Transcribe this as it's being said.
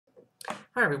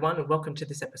Hi everyone, and welcome to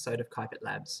this episode of Keipert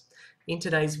Labs. In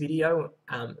today's video,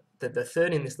 the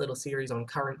third in this little series on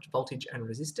current, voltage and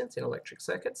resistance in electric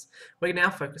circuits, we're now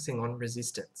focusing on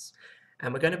resistance.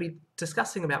 And we're going to be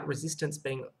discussing about resistance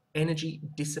being energy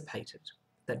dissipated,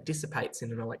 that dissipates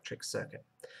in an electric circuit.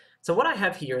 So what I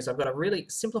have here is I've got a really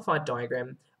simplified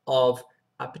diagram of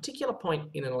a particular point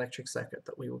in an electric circuit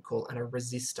that we would call a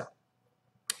resistor.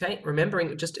 Okay,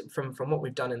 remembering just from what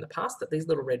we've done in the past that these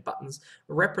little red buttons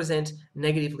represent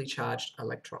negatively charged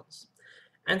electrons.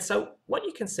 And so what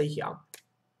you can see here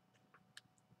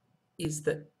is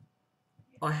that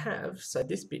I have, so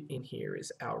this bit in here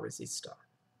is our resistor.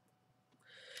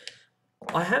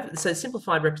 I have, so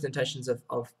simplified representations of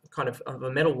a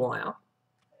metal wire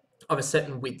of a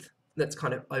certain width that's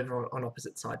kind of over on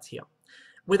opposite sides here,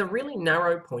 with a really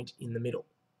narrow point in the middle.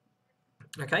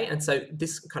 Okay, and so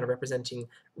this kind of representing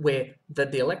where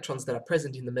the electrons that are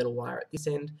present in the metal wire at this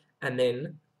end, and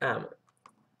then I'll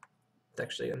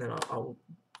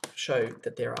show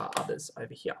that there are others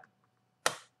over here.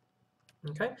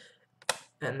 Okay,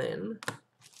 and then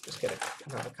just get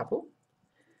another couple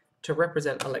to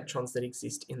represent electrons that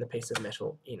exist in the piece of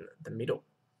metal in the middle.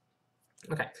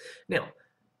 Okay, now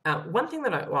one thing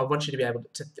that I want you to be able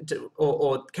to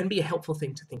or can be a helpful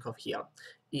thing to think of here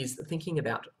is thinking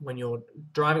about when you're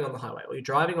driving on the highway or you're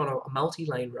driving on a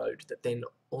multi-lane road that then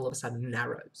all of a sudden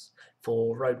narrows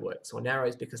for roadworks, or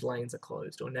narrows because lanes are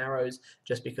closed, or narrows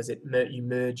just because you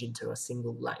merge into a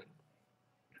single lane.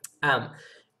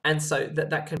 And so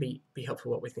that can be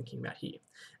helpful what we're thinking about here.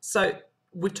 So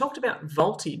we've talked about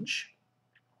voltage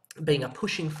being a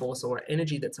pushing force or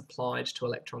energy that's applied to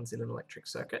electrons in an electric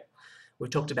circuit. We've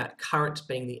talked about current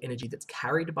being the energy that's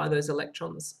carried by those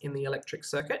electrons in the electric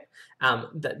circuit.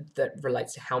 That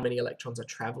relates to how many electrons are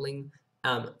traveling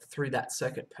through that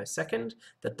circuit per second,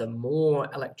 that the more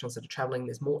electrons that are traveling,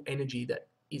 there's more energy that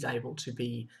is able to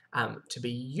be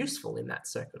useful in that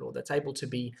circuit, or that's able to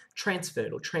be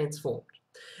transferred or transformed.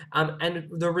 And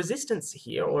the resistance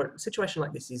here, or a situation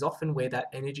like this, is often where that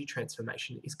energy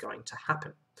transformation is going to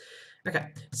happen. Okay,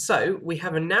 so we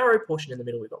have a narrow portion in the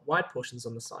middle, we've got wide portions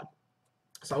on the side.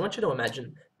 So I want you to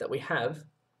imagine that we have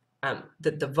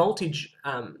that the voltage,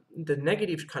 the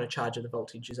negative kind of charge of the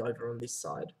voltage is over on this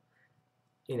side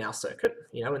in our circuit,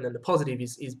 and then the positive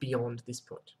is beyond this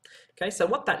point. Okay, so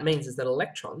what that means is that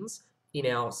electrons in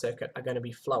our circuit are going to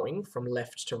be flowing from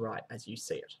left to right as you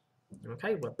see it.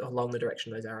 Okay, well, along the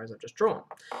direction of those arrows I've just drawn.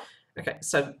 Okay,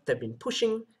 so they've been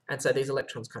pushing, and so these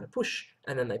electrons kind of push,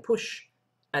 and then they push,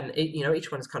 and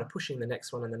each one is kind of pushing the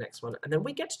next one and the next one, and then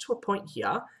we get to a point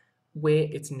here where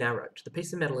it's narrowed. The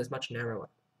piece of metal is much narrower.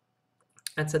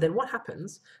 And so then what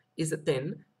happens is that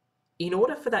then, in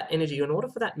order for that energy, in order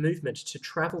for that movement to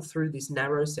travel through this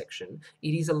narrow section, it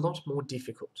is a lot more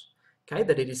difficult, okay,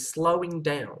 that it is slowing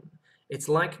down. It's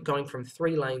like going from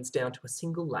 3 lanes down to a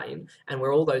single lane, and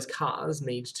where all those cars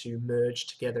need to merge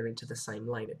together into the same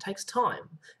lane. It takes time.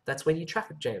 That's when your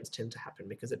traffic jams tend to happen,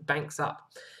 because it banks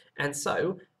up. And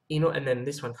so, and then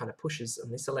this one kind of pushes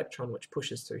on this electron, which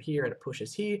pushes through here, and it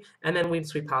pushes here, and then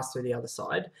once we pass through the other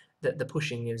side, the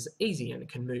pushing is easy, and it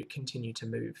can continue to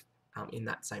move in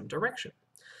that same direction.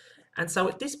 And so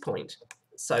at this point,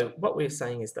 so what we're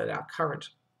saying is that our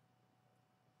current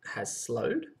has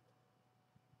slowed.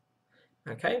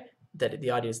 Okay, that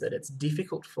the idea is that it's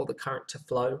difficult for the current to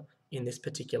flow in this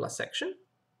particular section.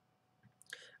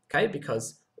 Okay,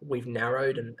 because we've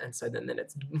narrowed, and so then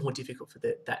it's more difficult for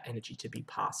that energy to be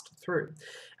passed through.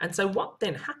 And so what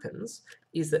then happens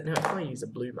is that, now if I use a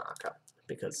blue marker,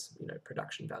 because,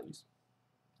 production values,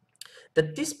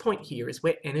 that this point here is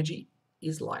where energy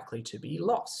is likely to be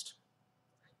lost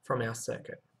from our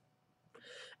circuit.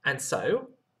 And so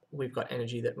we've got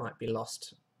energy that might be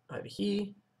lost over here,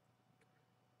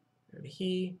 over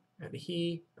here, over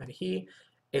here, over here.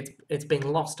 It's being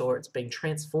lost, or it's being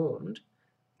transformed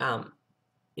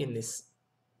in this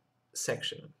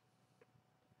section.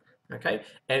 Okay,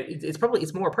 and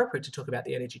it's more appropriate to talk about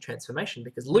the energy transformation,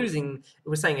 because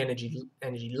we're saying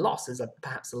energy loss is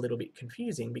perhaps a little bit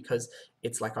confusing, because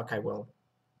it's like, okay, well,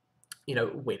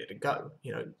 where did it go?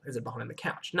 Is it behind the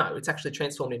couch? No, it's actually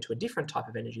transformed into a different type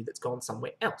of energy that's gone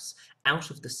somewhere else, out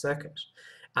of the circuit.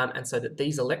 And so that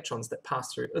these electrons that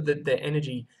pass through, the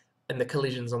energy and the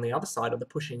collisions on the other side of the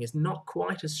pushing is not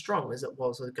quite as strong as it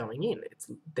was going in.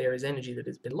 There is energy that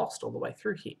has been lost all the way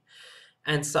through here.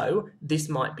 And so this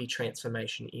might be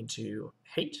transformation into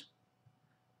heat.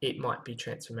 It might be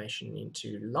transformation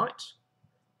into light.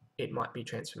 It might be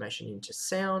transformation into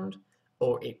sound,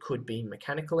 or it could be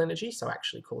mechanical energy, so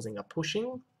actually causing a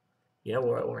pushing,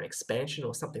 or an expansion,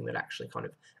 or something that actually kind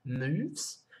of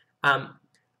moves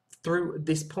through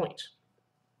this point.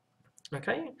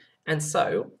 Okay, and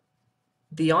so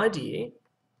the idea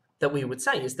that we would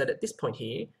say is that at this point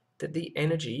here, that the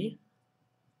energy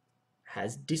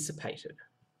has dissipated.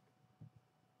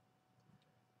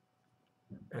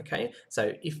 Okay,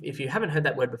 so if you haven't heard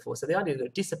that word before, so the idea that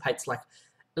it dissipates, like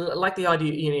the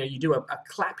idea, you do a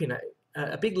clap in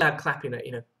a big loud clap in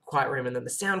a quiet room, and then the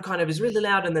sound kind of is really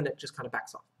loud, and then it just kind of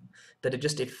backs off. That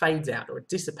it fades out, or it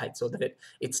dissipates, or that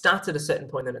it starts at a certain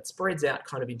point and it spreads out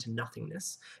kind of into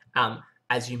nothingness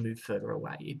as you move further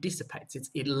away. It dissipates.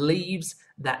 It leaves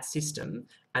that system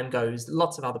and goes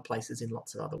lots of other places in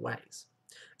lots of other ways.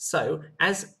 So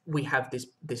as we have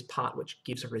this part which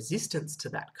gives a resistance to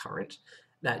that current,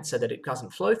 so that it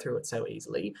doesn't flow through it so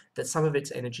easily, that some of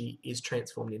its energy is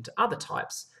transformed into other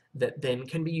types that then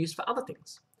can be used for other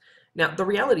things. Now, the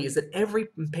reality is that every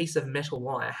piece of metal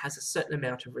wire has a certain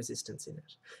amount of resistance in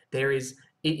it.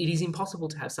 It is impossible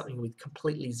to have something with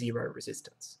completely zero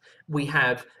resistance. We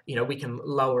can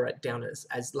lower it down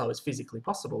as low as physically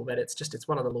possible, but it's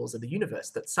one of the laws of the universe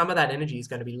that some of that energy is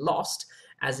going to be lost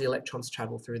as the electrons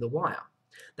travel through the wire.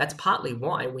 That's partly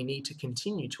why we need to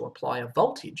continue to apply a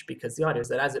voltage, because the idea is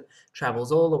that as it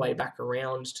travels all the way back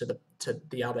around to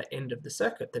the other end of the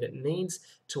circuit, that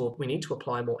we need to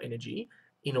apply more energy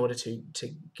in order to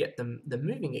get them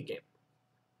moving again.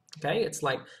 Okay, it's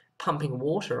like pumping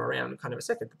water around kind of a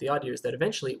circuit. But the idea is that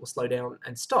eventually it will slow down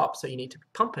and stop, so you need to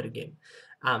pump it again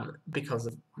because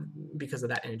of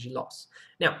that energy loss.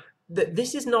 Now,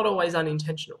 this is not always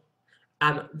unintentional.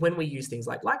 When we use things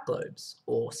like light globes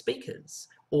or speakers,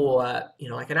 or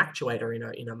like an actuator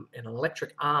in an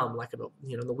electric arm, like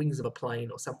the wings of a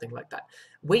plane or something like that,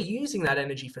 we're using that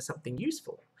energy for something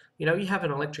useful. You have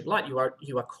an electric light, you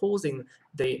are causing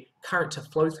the current to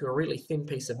flow through a really thin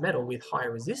piece of metal with high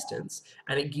resistance,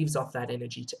 and it gives off that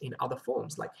energy in other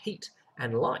forms like heat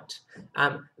and light.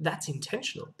 That's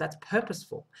intentional, that's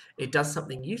purposeful, it does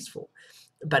something useful,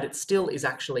 but it still is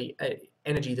actually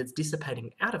energy that's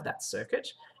dissipating out of that circuit.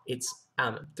 It's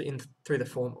through the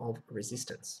form of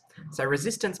resistance. So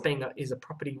resistance is a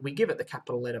property, we give it the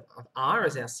capital letter of R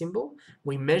as our symbol.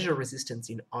 We measure resistance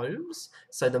in ohms.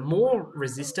 So the more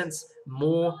resistance,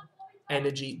 more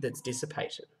energy that's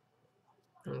dissipated.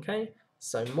 Okay,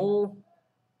 so more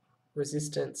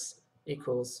resistance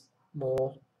equals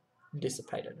more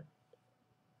dissipated.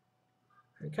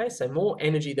 Okay, so more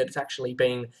energy that's actually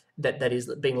that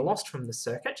is being lost from the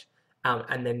circuit,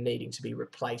 and then needing to be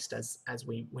replaced as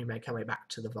we make our way back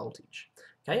to the voltage.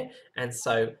 Okay, and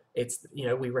so it's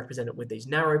we represent it with these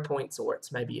narrow points, or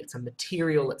maybe it's a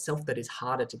material itself that is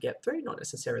harder to get through, not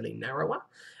necessarily narrower.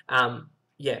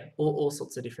 Yeah, all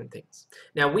sorts of different things.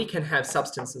 Now, we can have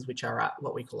substances which are at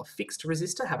what we call a fixed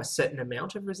resistor, have a certain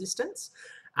amount of resistance,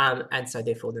 and so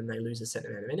therefore then they lose a certain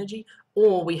amount of energy.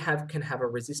 Or we can have a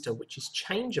resistor which is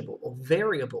changeable or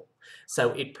variable,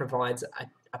 so it provides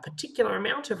a particular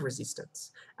amount of resistance,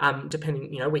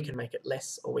 depending, we can make it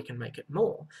less or we can make it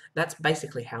more. That's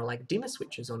basically how like dimmer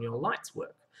switches on your lights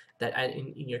work. That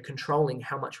controlling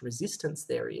how much resistance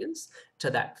there is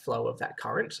to that flow of that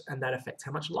current, and that affects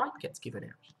how much light gets given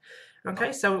out.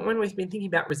 Okay, so when we've been thinking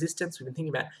about resistance, we've been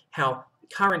thinking about how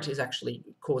current is actually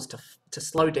caused to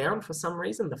slow down for some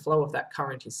reason. The flow of that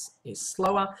current is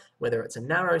slower, whether it's a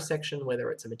narrow section,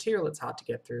 whether it's a material that's hard to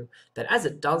get through. That as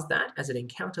it does that, as it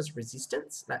encounters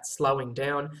resistance, that slowing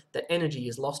down, that energy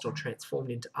is lost or transformed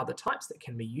into other types that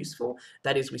can be useful.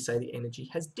 That is, we say the energy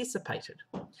has dissipated.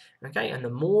 Okay, and the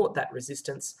more that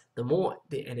resistance, the more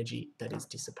the energy that is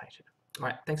dissipated. All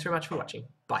right, thanks very much for watching.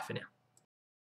 Bye for now.